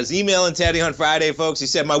 man. I was emailing Teddy on Friday, folks. He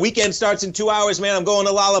said, my weekend starts in 2 hours, man. I'm going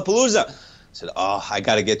to Lollapalooza. I said, oh, I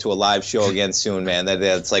got to get to a live show again soon, man.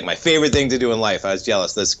 That's like my favorite thing to do in life. I was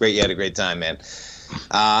jealous. That's great. You had a great time, man.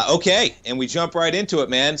 Okay, and we jump right into it,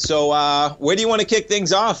 man. So where do you want to kick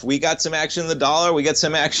things off? We got some action in the dollar. We got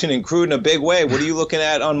some action in crude in a big way. What are you looking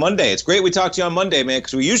at on Monday? It's great we talked to you on Monday, man,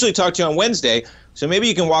 because we usually talk to you on Wednesday. So maybe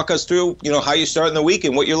you can walk us through, how you're starting the week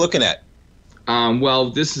and what you're looking at. Well,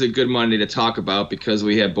 this is a good Monday to talk about because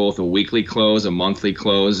we had both a weekly close, a monthly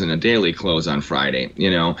close, and a daily close on Friday,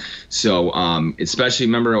 So especially,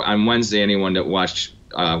 remember, on Wednesday, anyone that watched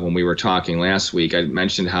when we were talking last week, I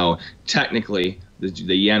mentioned how technically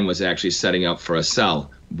the yen was actually setting up for a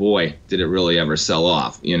sell. Boy, did it really ever sell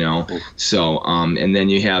off, So, and then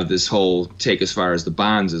you have this whole take as far as the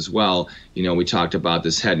bonds as well. We talked about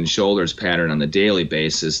this head and shoulders pattern on the daily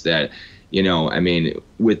basis that,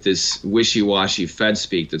 with this wishy-washy Fed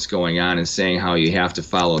speak that's going on and saying how you have to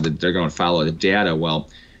they're going to follow the data.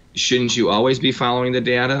 Well, shouldn't you always be following the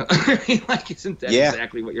data? Isn't that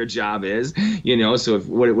exactly what your job is? So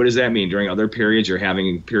what does that mean? During other periods, you're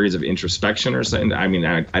having periods of introspection or something?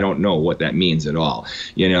 I don't know what that means at all.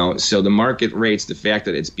 So the market rates, the fact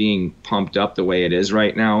that it's being pumped up the way it is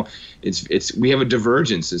right now, we have a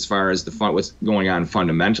divergence as far as what's going on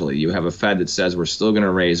fundamentally. You have a Fed that says we're still going to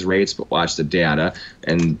raise rates, but watch the data,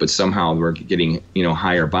 but somehow we're getting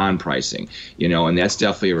higher bond pricing, and that's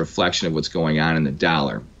definitely a reflection of what's going on in the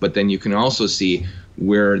dollar. But then you can also see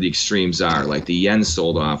where the extremes are. Like the yen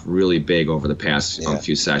sold off really big over the past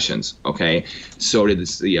few sessions. Okay, so did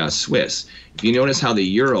the Swiss. If you notice how the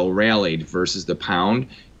euro rallied versus the pound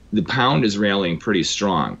is rallying pretty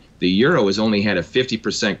strong. The euro has only had a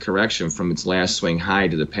 50% correction from its last swing high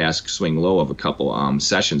to the past swing low of a couple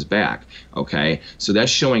sessions back. Okay, so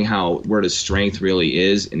that's showing where the strength really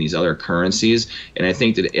is in these other currencies. And I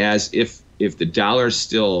think that if the dollar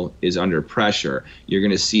still is under pressure, you're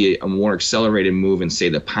going to see a more accelerated move in, say,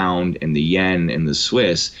 the pound and the yen and the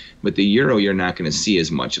Swiss. But the euro, you're not going to see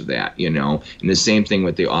as much of that, And the same thing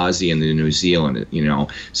with the Aussie and the New Zealand,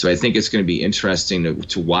 So I think it's going to be interesting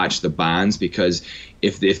to watch the bonds, because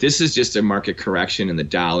if this is just a market correction in the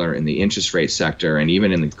dollar and the interest rate sector and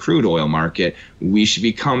even in the crude oil market, we should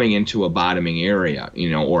be coming into a bottoming area,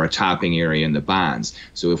 or a topping area in the bonds.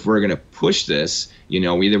 So if we're going to push this,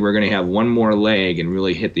 either we're going to have one more leg and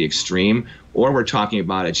really hit the extreme, or we're talking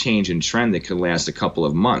about a change in trend that could last a couple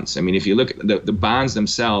of months. I mean, if you look at the bonds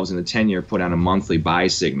themselves and the 10-year put on a monthly buy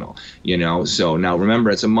signal, So now remember,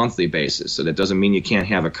 it's a monthly basis, so that doesn't mean you can't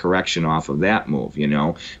have a correction off of that move,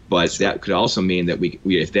 But that could also mean that we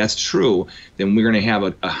if that's true, then we're going to have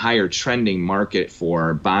a higher trending market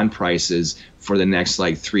for bond prices for the next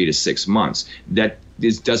 3 to 6 months.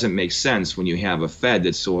 This doesn't make sense when you have a Fed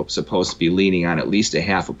that's supposed to be leaning on at least a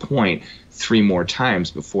half a point 3 more times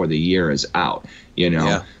before the year is out.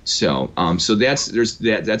 So that's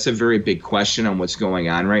a very big question on what's going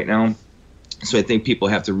on right now. So I think people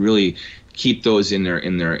have to really keep those in their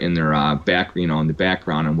back, in the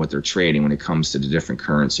background on what they're trading when it comes to the different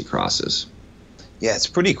currency crosses. Yeah, it's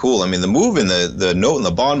pretty cool. I mean, the move in the note in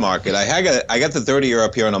the bond market, I got the 30-year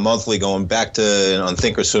up here on a monthly going back to, on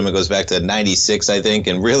Thinkorswim, it goes back to 96, I think,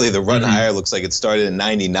 and really the run higher looks like it started in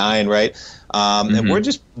 99, right? And we're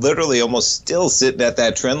just literally almost still sitting at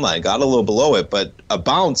that trend line, got a little below it, but a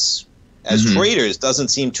bounce as traders doesn't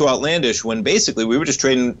seem too outlandish when basically we were just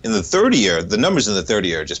trading in the 30-year. The numbers in the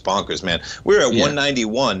 30-year are just bonkers, man. We were at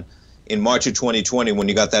 191 in March of 2020 when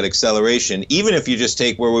you got that acceleration. Even if you just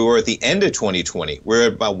take where we were at the end of 2020, we're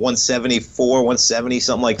at about 174, 170,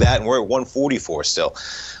 something like that, and we're at 144 still.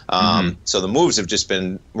 So the moves have just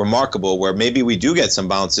been remarkable, where maybe we do get some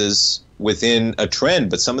bounces within a trend,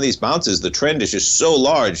 but some of these bounces, the trend is just so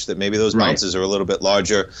large that maybe those bounces are a little bit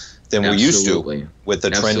larger than we're used to with the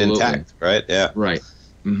trend intact, right? Yeah. Right.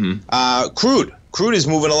 Crude is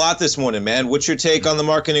moving a lot this morning, man. What's your take on the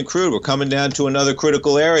market in crude? We're coming down to another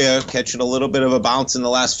critical area, catching a little bit of a bounce in the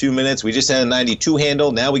last few minutes. We just had a 92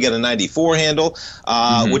 handle. Now we got a 94 handle.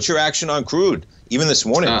 What's your action on crude? Even this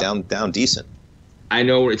morning, down decent. I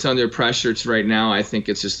know it's under pressure right now. I think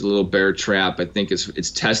it's just a little bear trap. I think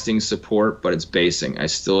it's testing support, but it's basing. I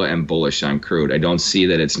still am bullish on crude. I don't see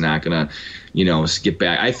that it's not going to, get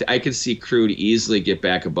back. I could see crude easily get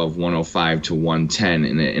back above 105 to 110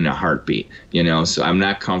 in a heartbeat. So I'm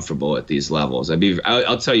not comfortable at these levels.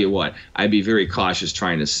 I'll tell you what. I'd be very cautious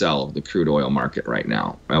trying to sell the crude oil market right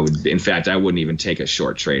now. In fact, I wouldn't even take a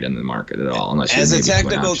short trade in the market at all, unless as a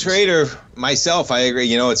technical trader myself, I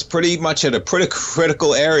agree. It's pretty much at a pretty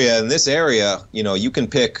critical area. In this area, you can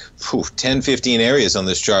pick 10, 15 areas on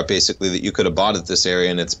this chart basically that you could have bought at this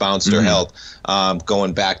area, and it's bounced or held,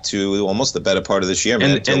 going back to almost the better part of this year,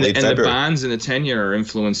 man, until late February. The bonds and the 10-year are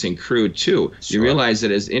influencing crude too. Sure. You realize that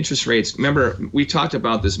as interest rates, remember we talked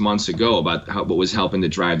about this months ago about what was helping to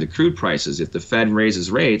drive the crude prices. If the Fed raises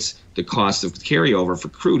rates, the cost of carryover for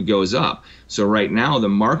crude goes up. So right now the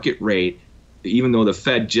market rate, even though the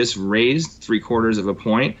Fed just raised 0.75 of a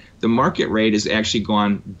point, the market rate has actually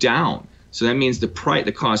gone down. So that means the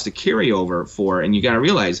cost of carryover and you got to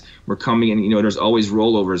realize we're coming in, there's always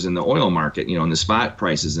rollovers in the oil market, in the spot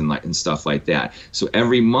prices and stuff like that. So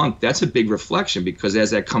every month, that's a big reflection, because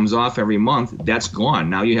as that comes off every month, that's gone.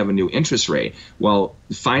 Now you have a new interest rate. Well,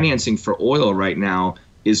 financing for oil right now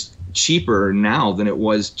is cheaper now than it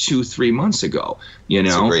was 2-3 months ago.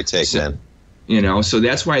 That's a great take, man. So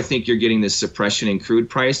that's why I think you're getting this suppression in crude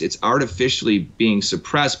price. It's artificially being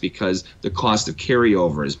suppressed because the cost of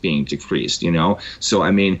carryover is being decreased, So,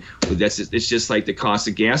 I mean, it's just like the cost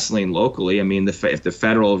of gasoline locally. I mean, if the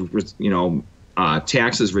federal,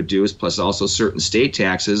 taxes reduced, plus also certain state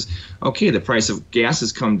taxes, okay, the price of gas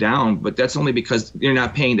has come down, but that's only because you're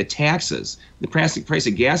not paying the taxes. The price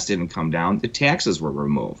of gas didn't come down. The taxes were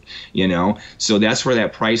removed, So that's where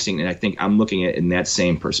that pricing, and I think I'm looking at it in that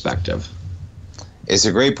same perspective. It's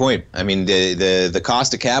a great point. I mean, the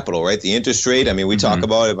cost of capital, right? The interest rate. I mean, we talk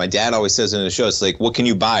about it. My dad always says in the show, it's like, what can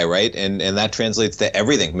you buy, right? And that translates to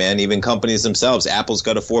everything, man. Even companies themselves. Apple's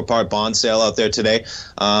got a 4-part bond sale out there today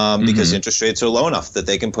because interest rates are low enough that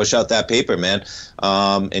they can push out that paper, man,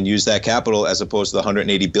 and use that capital as opposed to the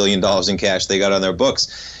 $180 billion in cash they got on their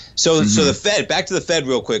books. So the Fed, back to the Fed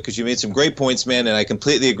real quick, because you made some great points, man, and I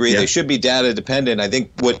completely agree. They should be data dependent. I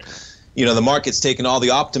think the market's taking all the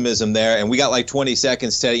optimism there, and we got like 20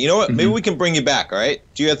 seconds, Teddy. You know what? Maybe we can bring you back, all right?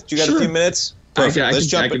 Do you got a few minutes?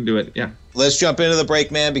 Perfect. I can do it, yeah. Let's jump into the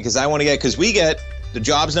break, man, because I want to because we get the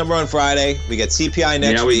jobs number on Friday. We get CPI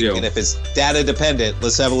next week, and if it's data dependent,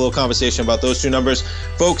 let's have a little conversation about those two numbers.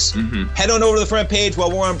 Folks, head on over to the front page while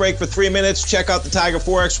we're on break for 3 minutes. Check out the Tiger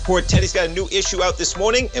Forex Report. Teddy's got a new issue out this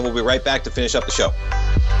morning, and we'll be right back to finish up the show.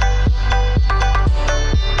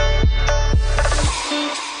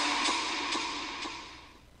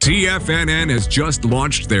 TFNN has just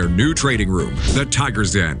launched their new trading room, the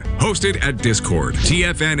Tiger's Den. Hosted at Discord,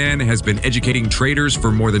 TFNN has been educating traders for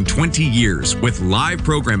more than 20 years with live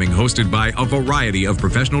programming hosted by a variety of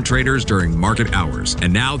professional traders during market hours.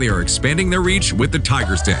 And now they are expanding their reach with the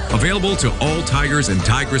Tiger's Den, available to all tigers and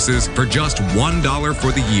tigresses for just $1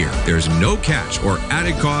 for the year. There's no catch or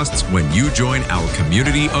added costs when you join our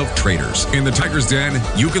community of traders. In the Tiger's Den,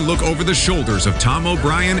 you can look over the shoulders of Tom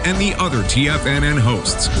O'Brien and the other TFNN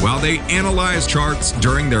hosts while they analyze charts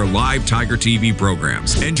during their live Tiger TV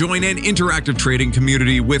programs, and join an interactive trading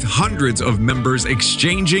community with hundreds of members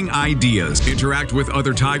exchanging ideas. Interact with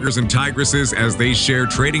other tigers and tigresses as they share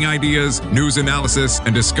trading ideas, news analysis,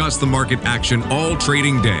 and discuss the market action all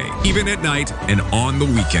trading day, even at night and on the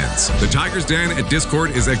weekends. The Tiger's Den at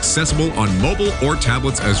Discord is accessible on mobile or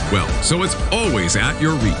tablets as well, so it's always at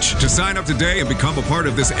your reach. To sign up today and become a part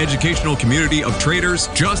of this educational community of traders,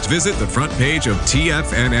 just visit the front page of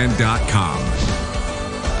TFNN.com.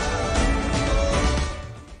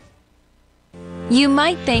 You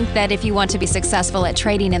might think that if you want to be successful at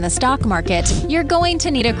trading in the stock market, you're going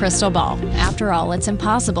to need a crystal ball. After all, it's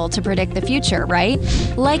impossible to predict the future, right?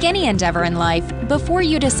 Like any endeavor in life, before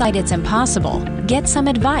you decide it's impossible, get some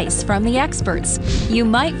advice from the experts. You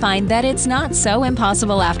might find that it's not so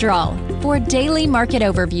impossible after all. For daily market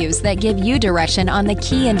overviews that give you direction on the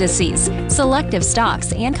key indices, selective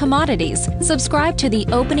stocks, and commodities, subscribe to the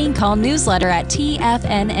Opening Call newsletter at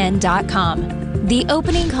TFNN.com. The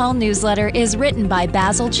Opening Call newsletter is written by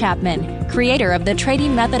Basil Chapman, creator of the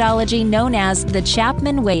trading methodology known as the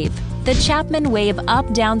Chapman Wave. The Chapman Wave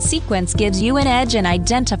up-down sequence gives you an edge in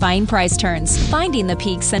identifying price turns, finding the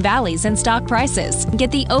peaks and valleys in stock prices. Get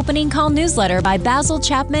the Opening Call newsletter by Basil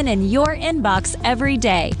Chapman in your inbox every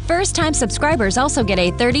day. First-time subscribers also get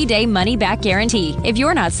a 30-day money-back guarantee. If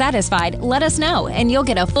you're not satisfied, let us know, and you'll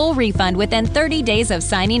get a full refund within 30 days of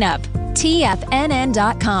signing up.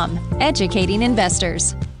 TFNN.com, educating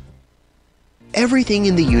investors. Everything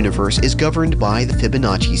in the universe is governed by the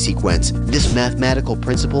Fibonacci sequence. This mathematical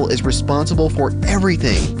principle is responsible for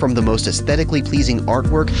everything from the most aesthetically pleasing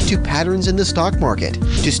artwork to patterns in the stock market.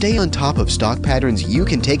 To stay on top of stock patterns you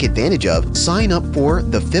can take advantage of, sign up for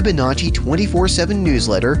the Fibonacci 24/7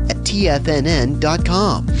 newsletter at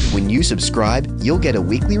TFNN.com. When you subscribe, you'll get a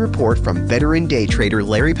weekly report from veteran day trader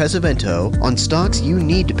Larry Pesavento on stocks you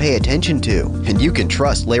need to pay attention to. And you can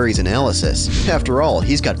trust Larry's analysis. After all,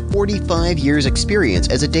 he's got 45 years experience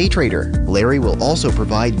as a day trader. Larry will also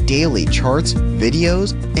provide daily charts,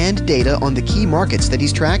 videos, and data on the key markets that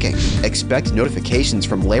he's tracking. Expect notifications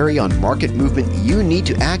from Larry on market movement you need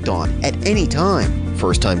to act on at any time.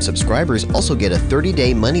 First-time subscribers also get a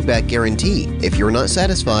 30-day money-back guarantee. If you're not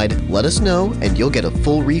satisfied, let us know and you'll get a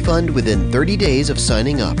full refund within 30 days of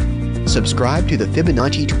signing up. Subscribe to the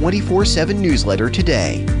Fibonacci 24/7 newsletter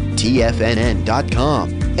today.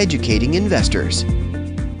 TFNN.com, educating investors.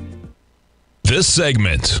 This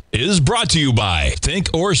segment is brought to you by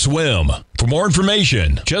Thinkorswim. For more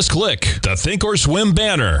information, just click the Thinkorswim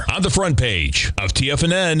banner on the front page of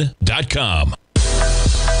TFNN.com.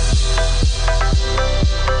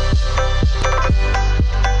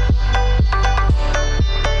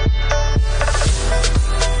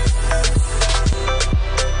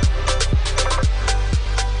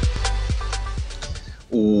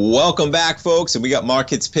 Welcome back, folks. And we got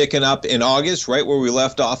markets picking up in August, right where we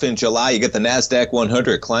left off in July. You get the NASDAQ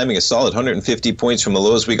 100 climbing a solid 150 points from the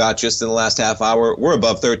lows we got just in the last half hour. We're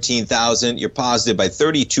above 13,000. You're positive by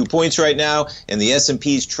 32 points right now. And the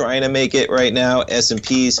S&P's trying to make it right now.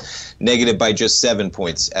 S&P's negative by just 7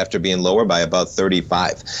 points after being lower by about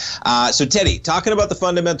 35. So, Teddy, talking about the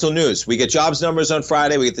fundamental news. We get jobs numbers on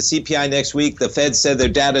Friday. We get the CPI next week. The Fed said they're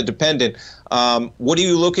data dependent. What are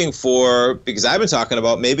you looking for? Because I've been talking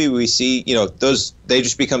about maybe we see, they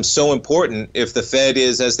just become so important if the Fed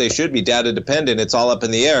is, as they should be, data dependent. It's all up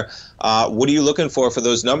in the air. What are you looking for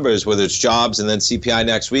those numbers, whether it's jobs and then CPI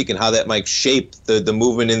next week, and how that might shape the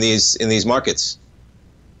movement in these markets?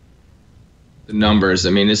 The numbers.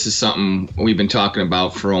 I mean, this is something we've been talking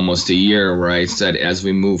about for almost a year, where I said as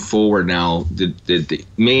we move forward now, the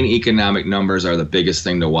main economic numbers are the biggest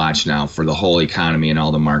thing to watch now for the whole economy and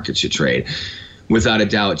all the markets you trade. Without a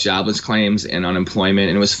doubt, jobless claims and unemployment.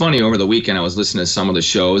 And it was funny, over the weekend I was listening to some of the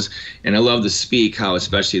shows, and I love to speak how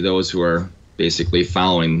especially those who are basically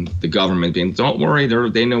following the government being, don't worry,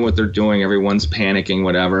 they know what they're doing, everyone's panicking,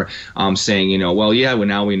 whatever, saying, well, yeah,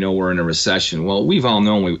 now we know we're in a recession. Well, we've all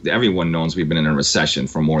known, everyone knows we've been in a recession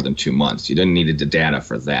for more than 2 months. You didn't need the data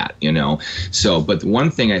for that, So, but the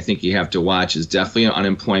one thing I think you have to watch is definitely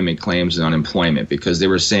unemployment claims and unemployment, because they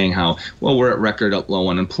were saying how, well, we're at record low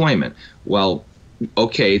unemployment. Well,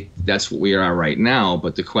 okay, that's what we are right now,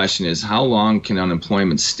 but the question is, how long can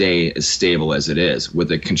unemployment stay as stable as it is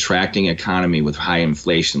with a contracting economy with high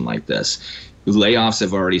inflation like this? Layoffs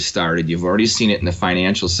have already started. You've already seen it in the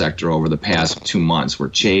financial sector over the past 2 months, where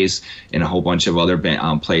Chase and a whole bunch of other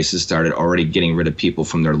places started already getting rid of people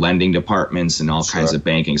from their lending departments and all kinds of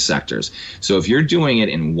banking sectors. So if you're doing it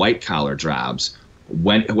in white-collar jobs,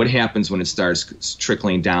 what happens when it starts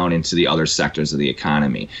trickling down into the other sectors of the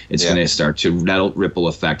economy? It's going to start to, that ripple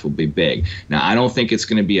effect will be big. Now, I don't think it's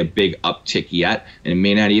going to be a big uptick yet, and it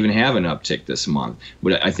may not even have an uptick this month.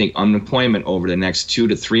 But I think unemployment over the next 2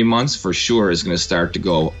 to 3 months for sure is going to start to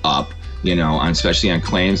go up, especially on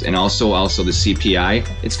claims. And also the CPI,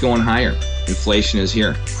 it's going higher. Inflation is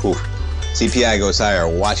here. Ooh. CPI goes higher.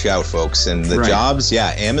 Watch out, folks. And the jobs,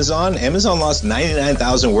 Amazon lost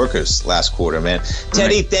 99,000 workers last quarter, man.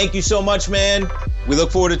 Teddy, thank you so much, man. We look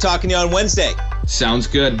forward to talking to you on Wednesday. Sounds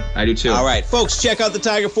good. I do too. All right, folks, check out the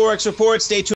Tiger Forex Report. Stay tuned.